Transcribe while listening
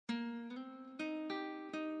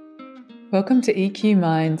Welcome to EQ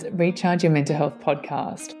Mind's Recharge Your Mental Health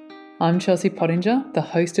podcast. I'm Chelsea Pottinger, the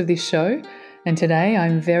host of this show, and today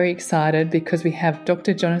I'm very excited because we have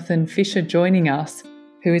Dr. Jonathan Fisher joining us,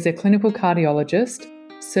 who is a clinical cardiologist,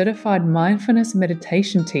 certified mindfulness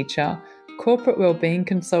meditation teacher, corporate wellbeing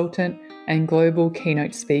consultant, and global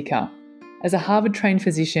keynote speaker. As a Harvard-trained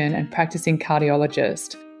physician and practicing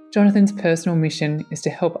cardiologist, Jonathan's personal mission is to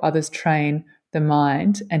help others train the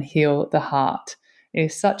mind and heal the heart. It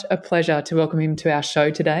is such a pleasure to welcome him to our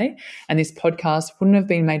show today, and this podcast wouldn't have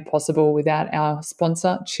been made possible without our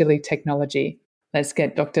sponsor, Chili Technology. Let's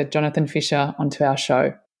get Dr. Jonathan Fisher onto our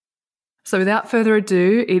show. So without further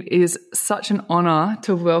ado, it is such an honour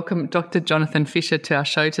to welcome Dr. Jonathan Fisher to our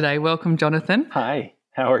show today. Welcome, Jonathan. Hi,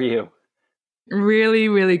 how are you? Really,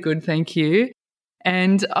 really good, thank you.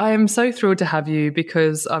 And I am so thrilled to have you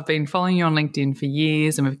because I've been following you on LinkedIn for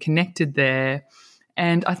years and we've connected there.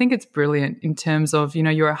 And I think it's brilliant in terms of,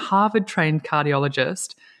 you're a Harvard-trained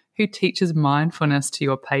cardiologist who teaches mindfulness to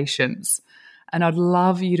your patients. And I'd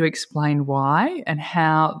love you to explain why and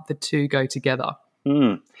how the two go together.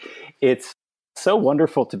 It's so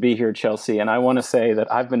wonderful to be here, Chelsea. And I want to say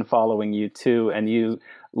that I've been following you too, and you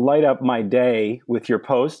light up my day with your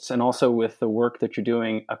posts and also with the work that you're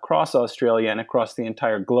doing across Australia and across the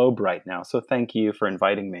entire globe right now. So thank you for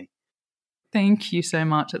inviting me. Thank you so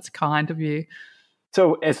much. It's kind of you.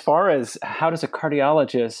 So as far as how does a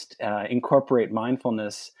cardiologist incorporate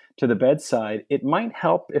mindfulness to the bedside, it might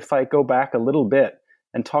help if I go back a little bit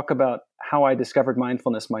and talk about how I discovered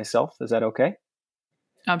mindfulness myself. Is that okay?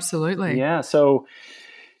 Absolutely. Yeah. So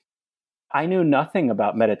I knew nothing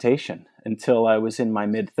about meditation until I was in my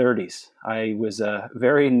mid-30s. I was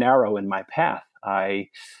very narrow in my path. I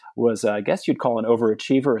was, I guess you'd call an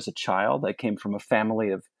overachiever as a child. I came from a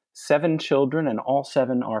family of 7 children, and all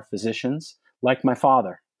 7 are physicians, like my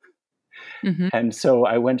father. Mm-hmm. And so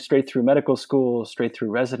I went straight through medical school, straight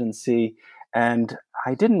through residency, and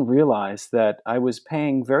I didn't realize that I was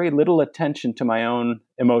paying very little attention to my own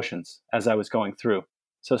emotions as I was going through.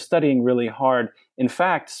 So studying really hard, in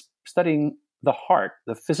fact, studying the heart,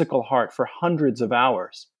 the physical heart, for hundreds of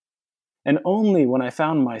hours. And only when I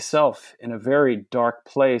found myself in a very dark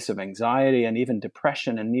place of anxiety and even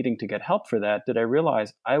depression and needing to get help for that, did I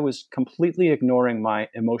realize I was completely ignoring my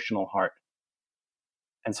emotional heart.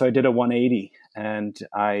 And so I did a 180 and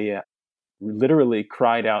I literally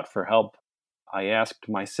cried out for help. I asked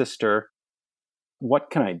my sister,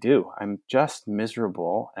 what can I do? I'm just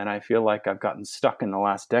miserable and I feel like I've gotten stuck in the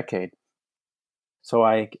last decade. So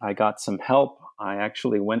I got some help. I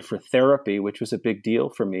actually went for therapy, which was a big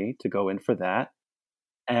deal for me to go in for that.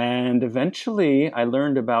 And eventually I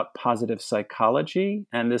learned about positive psychology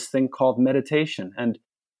and this thing called meditation. And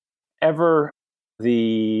ever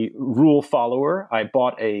the rule follower, I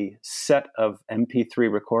bought a set of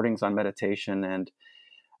MP3 recordings on meditation, and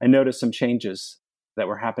I noticed some changes that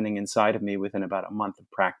were happening inside of me within about a month of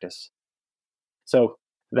practice. So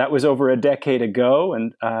that was over a decade ago,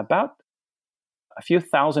 and about a few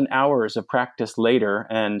thousand hours of practice later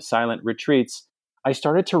and silent retreats, I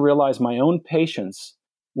started to realize my own patients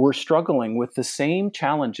were struggling with the same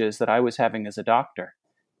challenges that I was having as a doctor.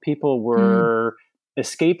 People were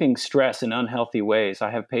escaping stress in unhealthy ways.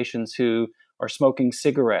 I have patients who are smoking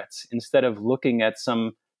cigarettes instead of looking at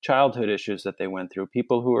some childhood issues that they went through.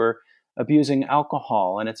 People who are abusing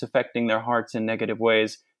alcohol and it's affecting their hearts in negative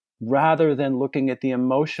ways, rather than looking at the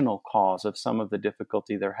emotional cause of some of the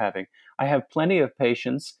difficulty they're having. I have plenty of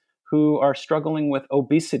patients who are struggling with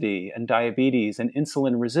obesity and diabetes and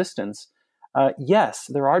insulin resistance. Yes,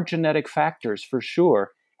 there are genetic factors for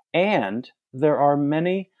sure, and there are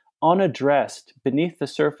many unaddressed, beneath the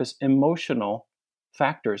surface emotional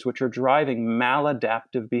factors which are driving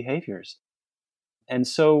maladaptive behaviors. And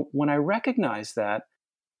so when I recognized that,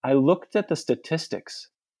 I looked at the statistics,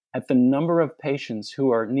 at the number of patients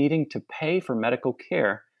who are needing to pay for medical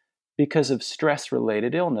care because of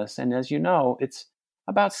stress-related illness. And as you know, it's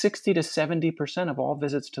about 60 to 70% of all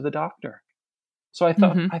visits to the doctor. So I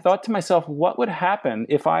thought to myself, what would happen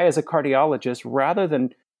if I, as a cardiologist, rather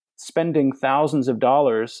than spending thousands of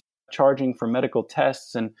dollars charging for medical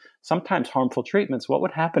tests and sometimes harmful treatments, what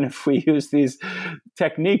would happen if we use these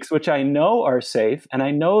techniques, which I know are safe, and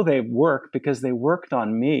I know they work because they worked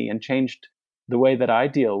on me and changed the way that I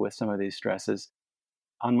deal with some of these stresses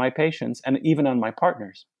on my patients and even on my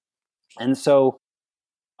partners. And so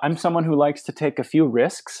I'm someone who likes to take a few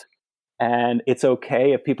risks, and it's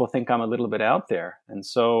okay if people think I'm a little bit out there. And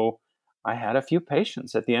so I had a few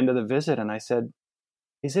patients at the end of the visit, and I said,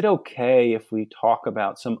 is it okay if we talk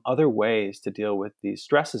about some other ways to deal with these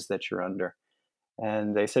stresses that you're under?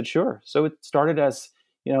 And they said, sure. So it started as,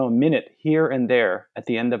 a minute here and there at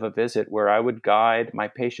the end of a visit where I would guide my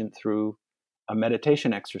patient through a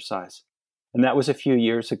meditation exercise. And that was a few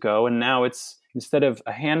years ago. And now it's, instead of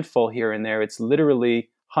a handful here and there, it's literally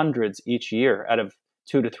hundreds each year out of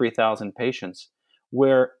 2,000 to 3,000 patients,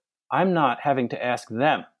 where I'm not having to ask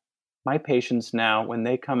them. My patients now, when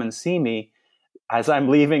they come and see me, as I'm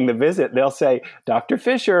leaving the visit, they'll say, Dr.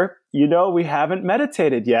 Fisher, we haven't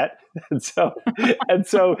meditated yet. And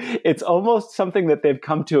so it's almost something that they've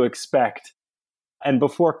come to expect. And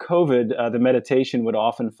before COVID, the meditation would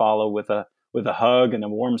often follow with a hug and a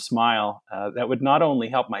warm smile that would not only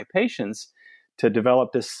help my patients to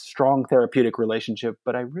develop this strong therapeutic relationship,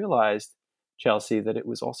 but I realized, Chelsea, that it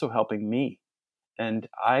was also helping me. And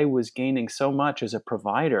I was gaining so much as a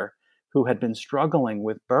provider who had been struggling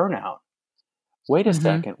with burnout. Wait a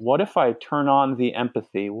second, what if I turn on the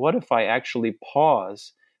empathy? What if I actually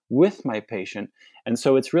pause with my patient? And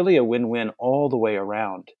so it's really a win-win all the way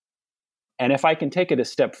around. And if I can take it a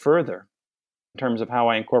step further in terms of how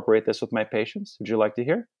I incorporate this with my patients, would you like to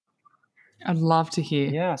hear? I'd love to hear.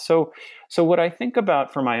 Yeah. So what I think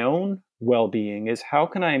about for my own well-being is how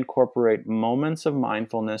can I incorporate moments of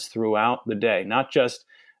mindfulness throughout the day, not just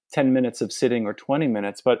 10 minutes of sitting or 20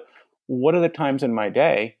 minutes, but what are the times in my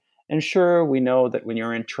day? And sure, we know that when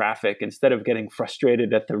you're in traffic, instead of getting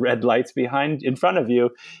frustrated at the red lights in front of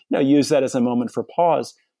you, use that as a moment for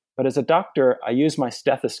pause. But as a doctor, I use my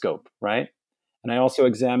stethoscope, right? And I also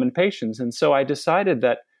examine patients. And so I decided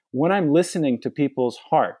that when I'm listening to people's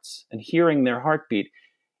hearts and hearing their heartbeat,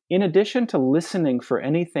 in addition to listening for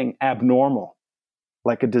anything abnormal,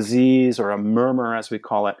 like a disease or a murmur, as we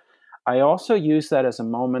call it, I also use that as a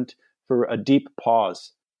moment for a deep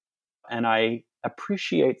pause. And I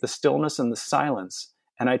appreciate the stillness and the silence.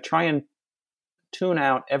 And I try and tune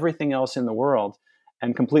out everything else in the world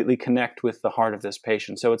and completely connect with the heart of this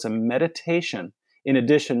patient. So it's a meditation in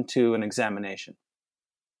addition to an examination.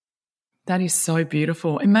 That is so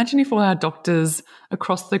beautiful. Imagine if all our doctors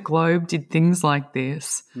across the globe did things like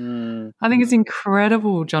this. I think it's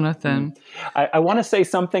incredible, Jonathan. I want to say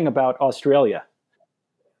something about Australia.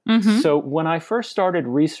 So when I first started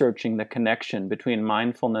researching the connection between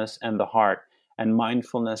mindfulness and the heart and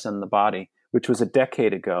mindfulness and the body, which was a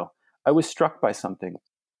decade ago, I was struck by something.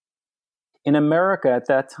 In America at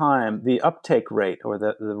that time, the uptake rate or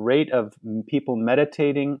the rate of people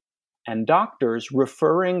meditating and doctors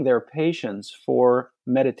referring their patients for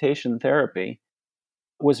meditation therapy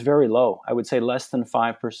was very low. I would say less than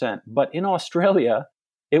 5%. But in Australia,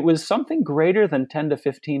 it was something greater than 10 to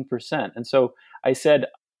 15%. And so I said,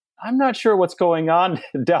 I'm not sure what's going on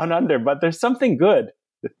down under, but there's something good.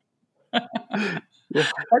 Yeah.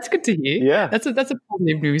 That's good to hear. Yeah. That's a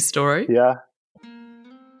positive news story. Yeah.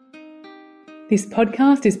 This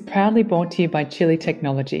podcast is proudly brought to you by Chili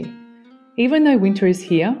Technology. Even though winter is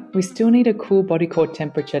here, we still need a cool body core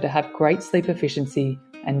temperature to have great sleep efficiency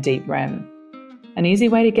and deep REM. An easy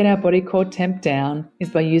way to get our body core temp down is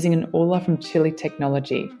by using an Oura from Chili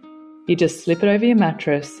Technology. You just slip it over your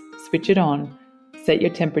mattress, switch it on, set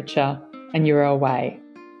your temperature, and you're away.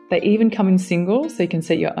 They even come in singles, so you can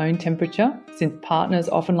set your own temperature, since partners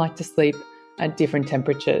often like to sleep at different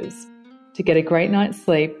temperatures. To get a great night's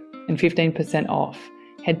sleep and 15% off,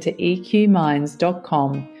 head to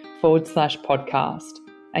eqminds.com/podcast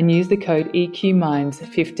and use the code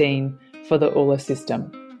EQMinds15 for the Oura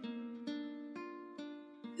system.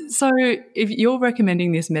 So if you're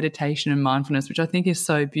recommending this meditation and mindfulness, which I think is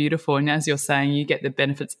so beautiful, and as you're saying, you get the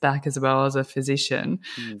benefits back as well as a physician,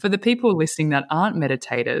 for the people listening that aren't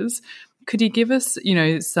meditators, could you give us,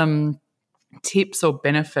 some tips or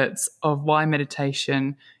benefits of why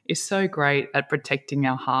meditation is so great at protecting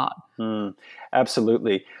our heart?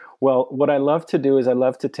 Absolutely. Well, what I love to do is I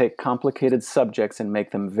love to take complicated subjects and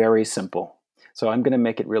make them very simple. So I'm going to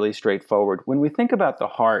make it really straightforward. When we think about the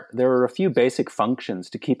heart, there are a few basic functions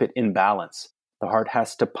to keep it in balance. The heart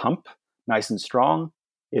has to pump nice and strong.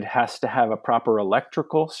 It has to have a proper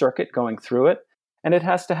electrical circuit going through it. And it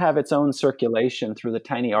has to have its own circulation through the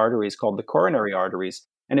tiny arteries called the coronary arteries.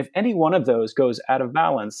 And if any one of those goes out of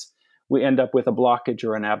balance, we end up with a blockage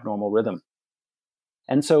or an abnormal rhythm.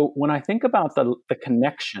 And so when I think about the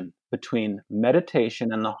connection between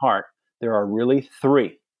meditation and the heart, there are really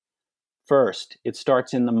three. First, it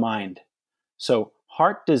starts in the mind. So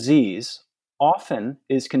heart disease often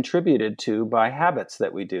is contributed to by habits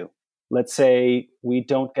that we do. Let's say we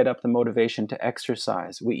don't get up the motivation to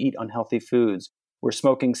exercise. We eat unhealthy foods. We're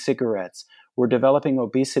smoking cigarettes. We're developing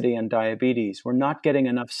obesity and diabetes. We're not getting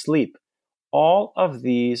enough sleep. All of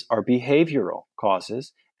these are behavioral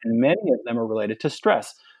causes, and many of them are related to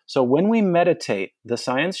stress. So when we meditate, the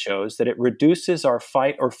science shows that it reduces our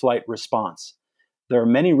fight or flight response. There are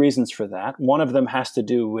many reasons for that. One of them has to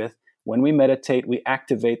do with when we meditate, we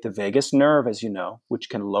activate the vagus nerve, as you know, which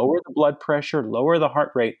can lower the blood pressure, lower the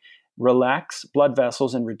heart rate, relax blood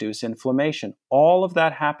vessels, and reduce inflammation. All of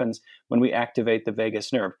that happens when we activate the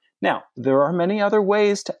vagus nerve. Now, there are many other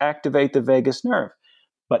ways to activate the vagus nerve,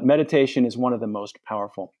 but meditation is one of the most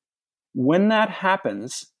powerful. When that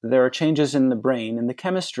happens, there are changes in the brain, in the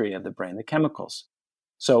chemistry of the brain, the chemicals.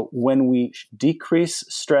 So when we decrease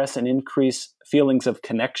stress and increase feelings of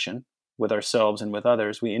connection with ourselves and with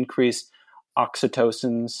others, we increase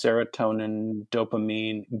oxytocin, serotonin,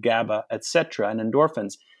 dopamine, GABA, etc., and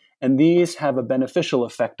endorphins. And these have a beneficial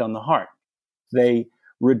effect on the heart. They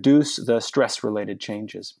reduce the stress-related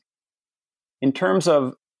changes. In terms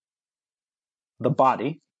of the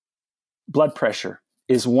body, blood pressure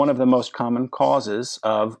is one of the most common causes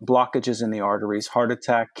of blockages in the arteries, heart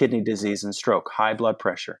attack, kidney disease, and stroke, high blood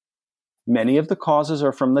pressure. Many of the causes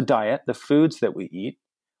are from the diet, the foods that we eat.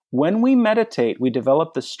 When we meditate, we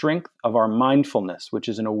develop the strength of our mindfulness, which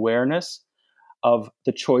is an awareness of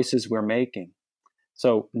the choices we're making.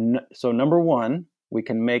 So number one, we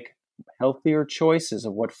can make healthier choices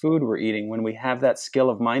of what food we're eating when we have that skill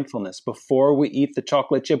of mindfulness. Before we eat the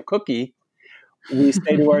chocolate chip cookie, we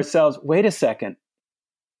say to ourselves, wait a second,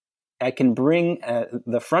 I can bring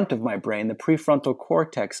the front of my brain, the prefrontal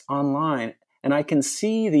cortex, online, and I can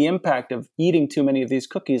see the impact of eating too many of these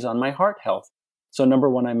cookies on my heart health. So number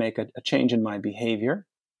one, I make a change in my behavior.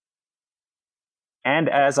 And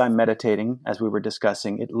as I'm meditating, as we were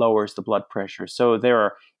discussing, it lowers the blood pressure. So there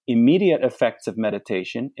are immediate effects of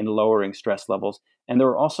meditation in lowering stress levels. And there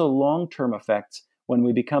are also long-term effects when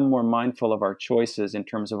we become more mindful of our choices in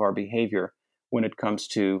terms of our behavior when it comes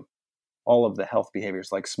to all of the health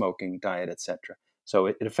behaviors like smoking, diet, etc. So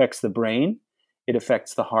it affects the brain, it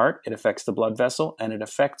affects the heart, it affects the blood vessel, and it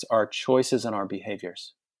affects our choices and our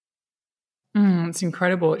behaviors. It's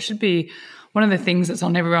incredible. It should be one of the things that's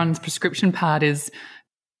on everyone's prescription pad is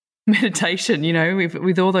meditation,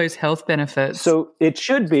 with all those health benefits. So it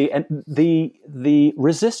should be. And the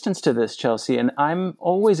resistance to this, Chelsea, and I'm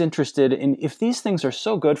always interested in if these things are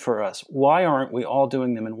so good for us, why aren't we all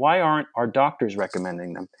doing them? And why aren't our doctors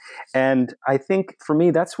recommending them? And I think for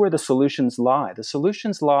me, that's where the solutions lie. The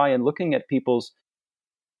solutions lie in looking at people's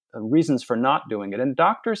reasons for not doing it. And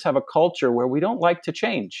doctors have a culture where we don't like to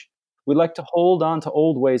change. We like to hold on to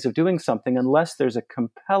old ways of doing something unless there's a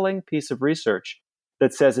compelling piece of research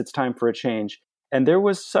that says it's time for a change. And there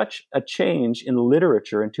was such a change in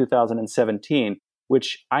literature in 2017,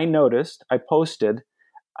 which I noticed, I posted,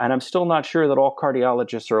 and I'm still not sure that all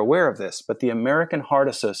cardiologists are aware of this, but the American Heart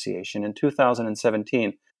Association in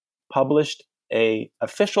 2017 published an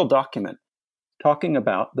official document talking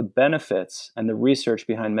about the benefits and the research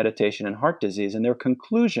behind meditation and heart disease. And their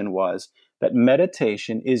conclusion was that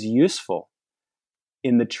meditation is useful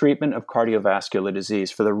in the treatment of cardiovascular disease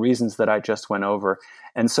for the reasons that I just went over.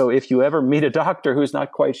 And so if you ever meet a doctor who's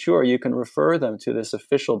not quite sure, you can refer them to this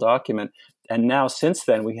official document. And now, since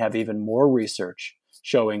then, we have even more research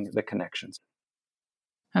showing the connections.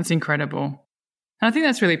 That's incredible. And I think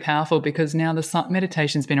that's really powerful because now the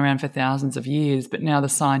meditation's been around for thousands of years, but now the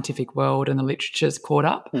scientific world and the literature's caught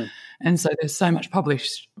up. And so there's so much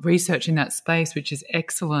published research in that space, which is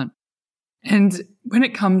excellent. And when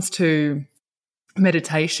it comes to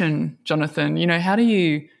meditation, Jonathan, how do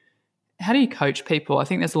you coach people? I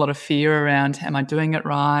think there's a lot of fear around, am I doing it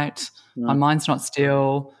right? My mind's not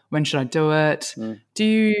still. When should I do it?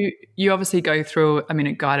 Do you obviously go through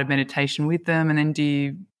a guided meditation with them, and then do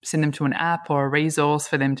you send them to an app or a resource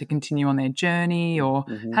for them to continue on their journey, or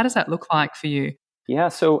how does that look like for you? Yeah,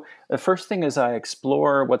 so the first thing is I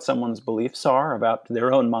explore what someone's beliefs are about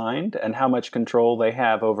their own mind and how much control they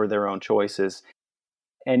have over their own choices.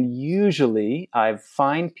 And usually I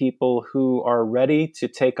find people who are ready to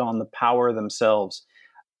take on the power themselves.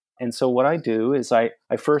 And so what I do is I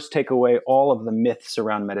first take away all of the myths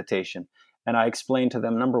around meditation. And I explain to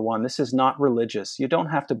them, number one, this is not religious. You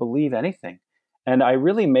don't have to believe anything. And I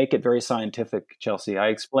really make it very scientific, Chelsea. I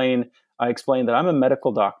explain that I'm a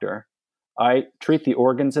medical doctor. I treat the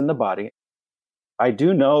organs in the body. I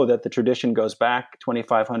do know that the tradition goes back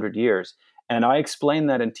 2,500 years. And I explain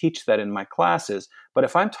that and teach that in my classes. But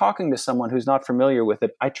if I'm talking to someone who's not familiar with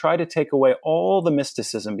it, I try to take away all the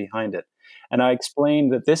mysticism behind it. And I explain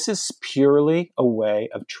that this is purely a way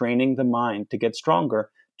of training the mind to get stronger,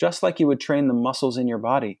 just like you would train the muscles in your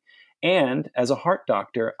body. And as a heart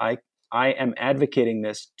doctor, I am advocating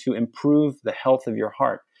this to improve the health of your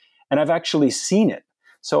heart. And I've actually seen it.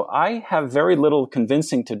 So I have very little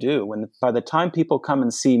convincing to do. By the time people come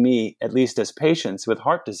and see me, at least as patients with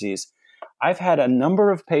heart disease, I've had a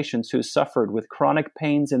number of patients who suffered with chronic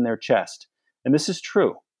pains in their chest, And this is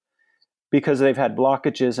true because they've had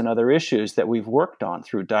blockages and other issues that we've worked on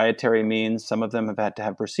through dietary means. Some of them have had to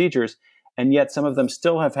have procedures, and yet some of them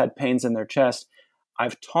still have had pains in their chest.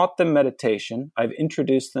 I've taught them meditation. I've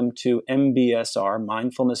introduced them to MBSR,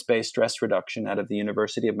 Mindfulness-Based Stress Reduction, out of the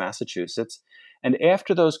University of Massachusetts. And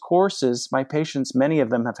after those courses, my patients, many of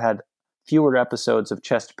them have had fewer episodes of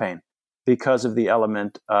chest pain because of the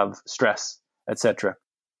element of stress, etc.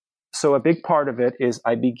 So a big part of it is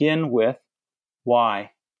I begin with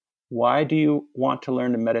why. Why do you want to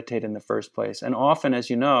learn to meditate in the first place? And often, as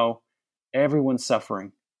you know, everyone's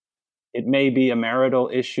suffering. It may be a marital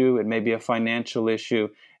issue. It may be a financial issue.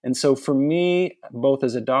 And so for me, both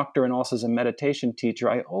as a doctor and also as a meditation teacher,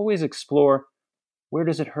 I always explore, where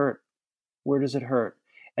does it hurt? Where does it hurt?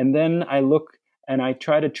 And then I look and I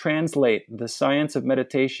try to translate the science of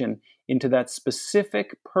meditation into that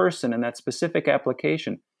specific person and that specific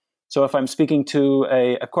application. So if I'm speaking to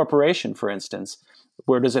a corporation, for instance,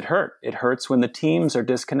 where does it hurt? It hurts when the teams are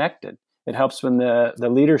disconnected. It helps when the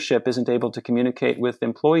leadership isn't able to communicate with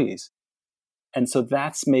employees. And so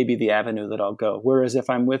that's maybe the avenue that I'll go. Whereas if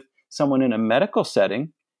I'm with someone in a medical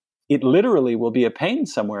setting, it literally will be a pain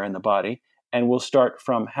somewhere in the body. And we'll start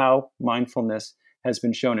from how mindfulness has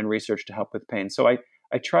been shown in research to help with pain. So I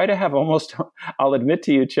try to have almost, I'll admit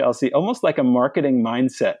to you, Chelsea, almost like a marketing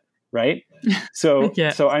mindset, right? So,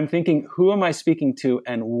 Yeah. So I'm thinking, who am I speaking to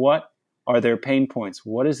and what are their pain points?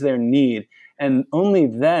 What is their need? And only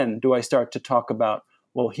then do I start to talk about,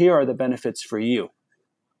 well, here are the benefits for you.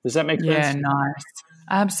 Does that make sense? Yeah, nice.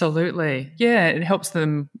 Absolutely. Yeah, it helps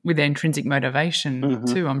them with their intrinsic motivation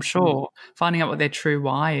too, I'm sure. Finding out what their true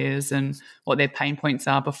why is and what their pain points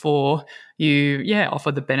are before you,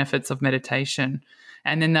 offer the benefits of meditation.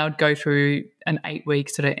 And then they would go through an 8-week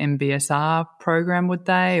sort of MBSR program, would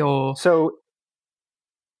they? Or so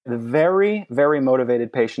the very, very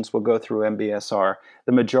motivated patients will go through MBSR.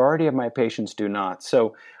 The majority of my patients do not.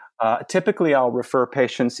 So typically, I'll refer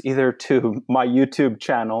patients either to my YouTube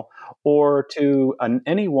channel or to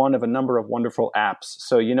any one of a number of wonderful apps.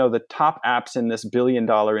 So, the top apps in this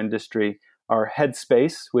billion-dollar industry are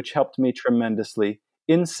Headspace, which helped me tremendously.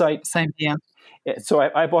 Insight. Same here. So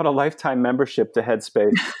I bought a lifetime membership to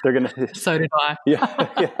Headspace. They're going to. So did I.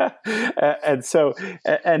 Yeah.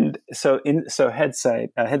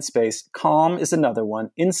 Headspace. Calm is another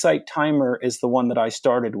one. Insight Timer is the one that I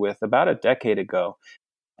started with about a decade ago.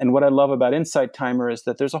 And what I love about Insight Timer is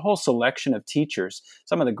that there's a whole selection of teachers.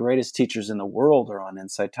 Some of the greatest teachers in the world are on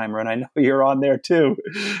Insight Timer, and I know you're on there too.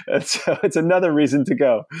 And so it's another reason to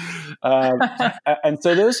go. And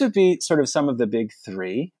so those would be sort of some of the big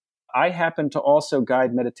three. I happen to also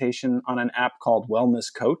guide meditation on an app called Wellness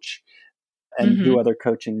Coach and do other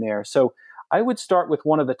coaching there. So I would start with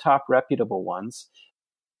one of the top reputable ones.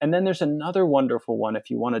 And then there's another wonderful one if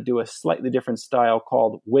you want to do a slightly different style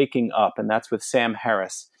called Waking Up, and that's with Sam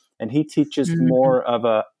Harris. And he teaches more of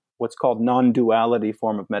a what's called non-duality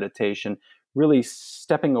form of meditation, really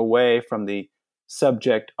stepping away from the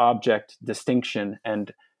subject-object distinction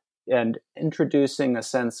and introducing a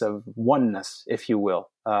sense of oneness, if you will,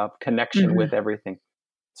 connection with everything.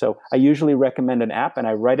 So I usually recommend an app, and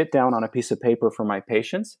I write it down on a piece of paper for my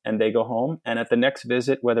patients, and they go home. And at the next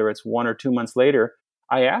visit, whether it's 1 or 2 months later,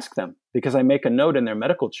 I ask them, because I make a note in their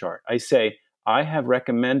medical chart. I say, I have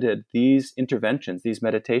recommended these interventions, these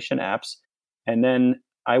meditation apps, and then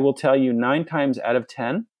I will tell you 9 times out of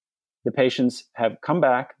 10, the patients have come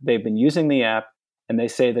back, they've been using the app, and they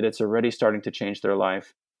say that it's already starting to change their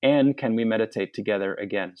life. And can we meditate together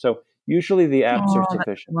again? So usually the apps are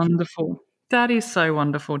sufficient. Wonderful. That is so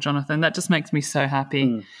wonderful, Jonathan. That just makes me so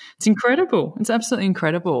happy. It's incredible. It's absolutely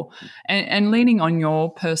incredible. And leaning on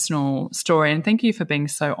your personal story, and thank you for being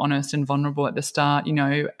so honest and vulnerable at the start,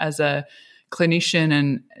 as a clinician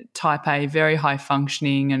and type A, very high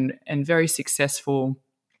functioning and very successful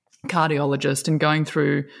cardiologist and going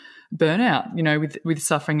through burnout, with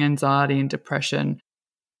suffering anxiety and depression.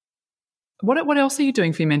 What else are you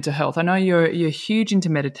doing for your mental health? I know you're huge into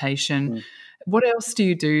meditation. What else do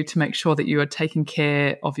you do to make sure that you are taking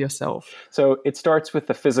care of yourself? So it starts with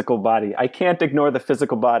the physical body. I can't ignore the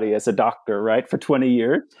physical body as a doctor, right, for 20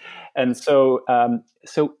 years. And so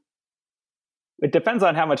it depends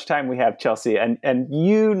on how much time we have, Chelsea. And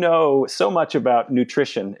you know so much about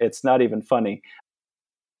nutrition. It's not even funny.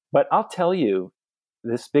 But I'll tell you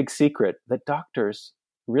this big secret that doctors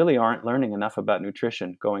really aren't learning enough about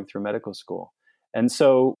nutrition going through medical school. And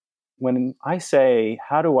so when I say,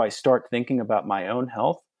 how do I start thinking about my own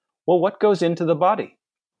health? Well, what goes into the body,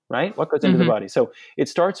 right? What goes into the body? So it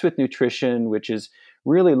starts with nutrition, which is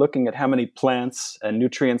really looking at how many plants and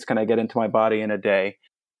nutrients can I get into my body in a day.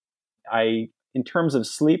 In terms of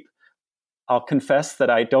sleep, I'll confess that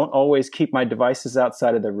I don't always keep my devices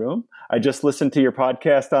outside of the room. I just listened to your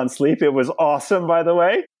podcast on sleep. It was awesome, by the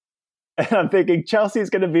way. And I'm thinking, Chelsea's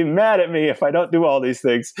going to be mad at me if I don't do all these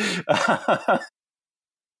things.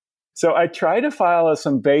 So I try to follow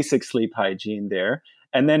some basic sleep hygiene there.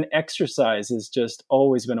 And then exercise has just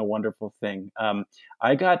always been a wonderful thing.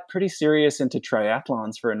 I got pretty serious into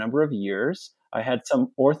triathlons for a number of years. I had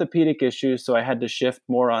some orthopedic issues, so I had to shift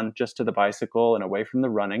more on just to the bicycle and away from the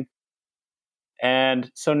running.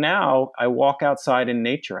 And so now I walk outside in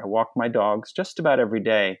nature. I walk my dogs just about every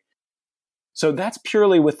day. So that's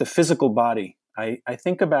purely with the physical body. I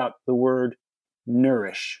think about the word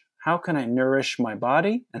nourish. How can I nourish my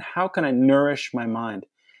body? And how can I nourish my mind?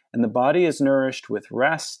 And the body is nourished with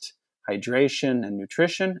rest, hydration, and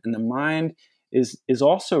nutrition. And the mind is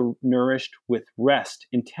also nourished with rest,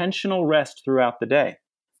 intentional rest throughout the day.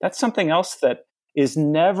 That's something else that is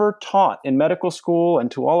never taught in medical school,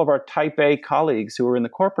 and to all of our type A colleagues who are in the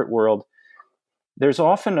corporate world. There's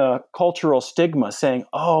often a cultural stigma saying,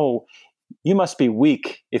 oh, you must be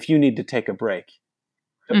weak if you need to take a break.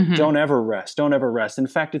 Mm-hmm. Don't ever rest. Don't ever rest. In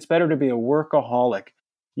fact, it's better to be a workaholic.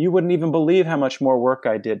 You wouldn't even believe how much more work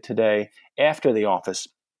I did today after the office.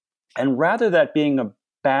 And rather that being a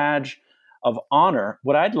badge of honor,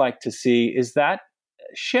 what I'd like to see is that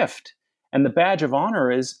shift. And the badge of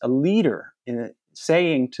honor is a leader in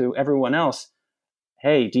saying to everyone else,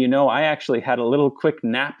 hey, do you know, I actually had a little quick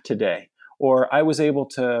nap today, or I was able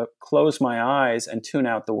to close my eyes and tune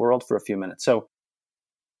out the world for a few minutes. So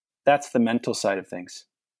that's the mental side of things.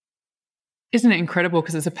 Isn't it incredible?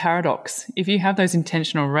 Because it's a paradox. If you have those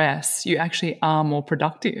intentional rests, you actually are more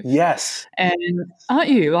productive. Yes. And aren't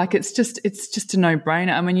you? Like it's just a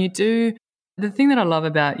no-brainer. And when you do, the thing that I love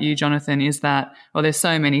about you, Jonathan, is that, well, there's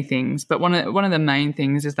so many things, but one of the main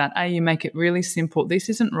things is that, you make it really simple. This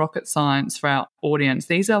isn't rocket science for our audience.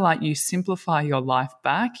 These are like, you simplify your life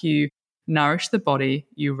back. You nourish the body,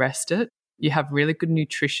 you rest it, you have really good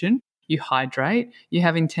nutrition, you hydrate, you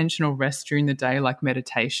have intentional rest during the day like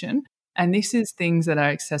meditation. And this is things that are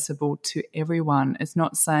accessible to everyone. It's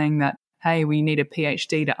not saying that, hey, we need a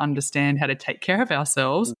PhD to understand how to take care of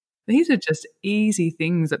ourselves. These are just easy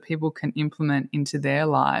things that people can implement into their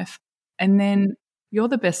life. And then you're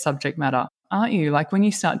the best subject matter, aren't you? Like when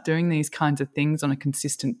you start doing these kinds of things on a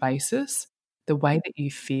consistent basis, the way that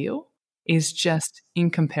you feel is just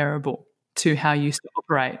incomparable to how you used to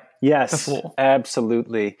operate before.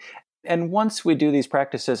 Absolutely. And once we do these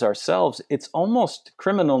practices ourselves, it's almost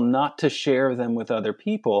criminal not to share them with other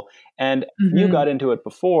people. And you got into it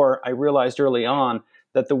before. I realized early on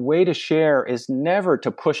that the way to share is never to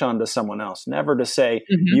push onto someone else, never to say,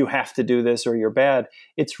 you have to do this or you're bad.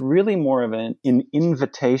 It's really more of an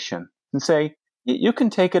invitation and say, you can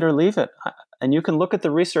take it or leave it. And you can look at the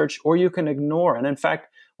research or you can ignore. And in fact,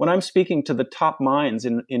 when I'm speaking to the top minds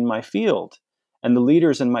in my field, and the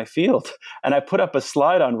leaders in my field, and I put up a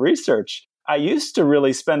slide on research, I used to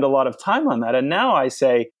really spend a lot of time on that. And now I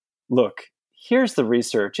say, look, here's the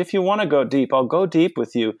research. If you want to go deep, I'll go deep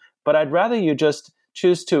with you, but I'd rather you just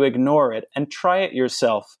choose to ignore it and try it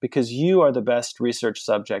yourself because you are the best research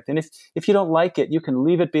subject. And if you don't like it, you can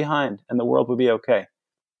leave it behind and the world will be okay.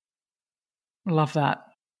 Love that.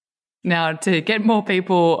 Now, to get more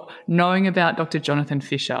people knowing about Dr. Jonathan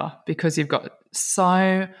Fisher, because you've got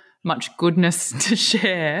so much goodness to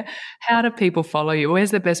share, how do people follow you?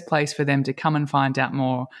 Where's the best place for them to come and find out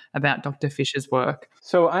more about Dr. Fisher's work?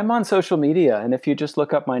 So I'm on social media, and if you just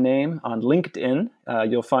look up my name on LinkedIn,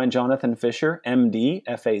 you'll find Jonathan Fisher, MD,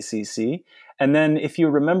 FACC. And then if you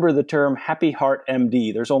remember the term Happy Heart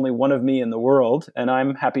MD, there's only one of me in the world, and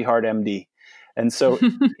I'm Happy Heart MD. And so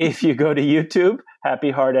if you go to YouTube,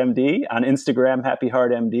 Happy Heart MD, on Instagram, Happy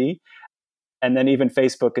Heart MD, and then even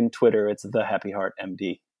Facebook and Twitter, it's the Happy Heart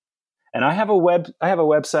MD. And I have a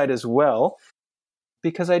website as well,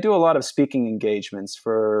 because I do a lot of speaking engagements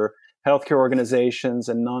for healthcare organizations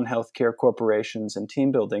and non-healthcare corporations and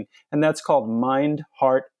team building. And that's called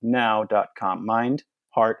mindheartnow.com. Mind,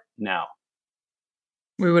 Heart, Now.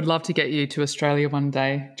 We would love to get you to Australia one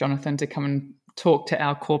day, Jonathan, to come and talk to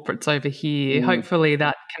our corporates over here. Hopefully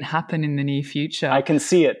that can happen in the near future. I can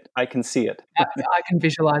see it. I can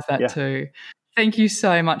visualize that too. Thank you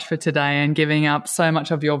so much for today and giving up so much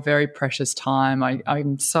of your very precious time.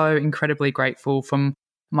 I'm so incredibly grateful. From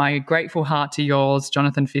my grateful heart to yours,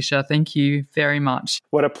 Jonathan Fisher. Thank you very much.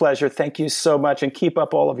 What a pleasure. Thank you so much. And keep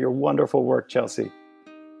up all of your wonderful work, Chelsea.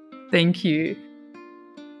 Thank you.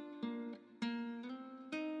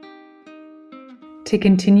 To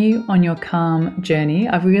continue on your calm journey,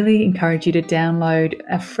 I really encourage you to download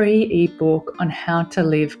a free ebook on how to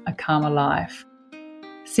live a calmer life.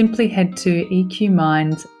 Simply head to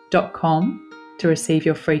EQMinds thefishjourney.com to receive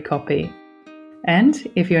your free copy. And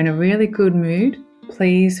if you're in a really good mood,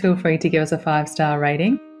 please feel free to give us a 5-star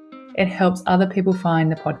rating. It helps other people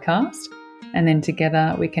find the podcast, and then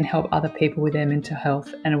together we can help other people with their mental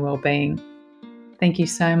health and well-being. Thank you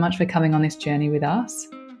so much for coming on this journey with us,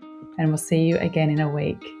 and we'll see you again in a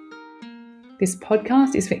week. This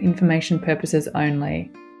podcast is for information purposes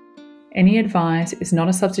only. Any advice is not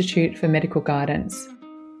a substitute for medical guidance.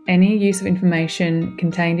 Any use of information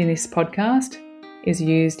contained in this podcast is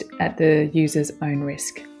used at the user's own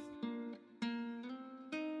risk.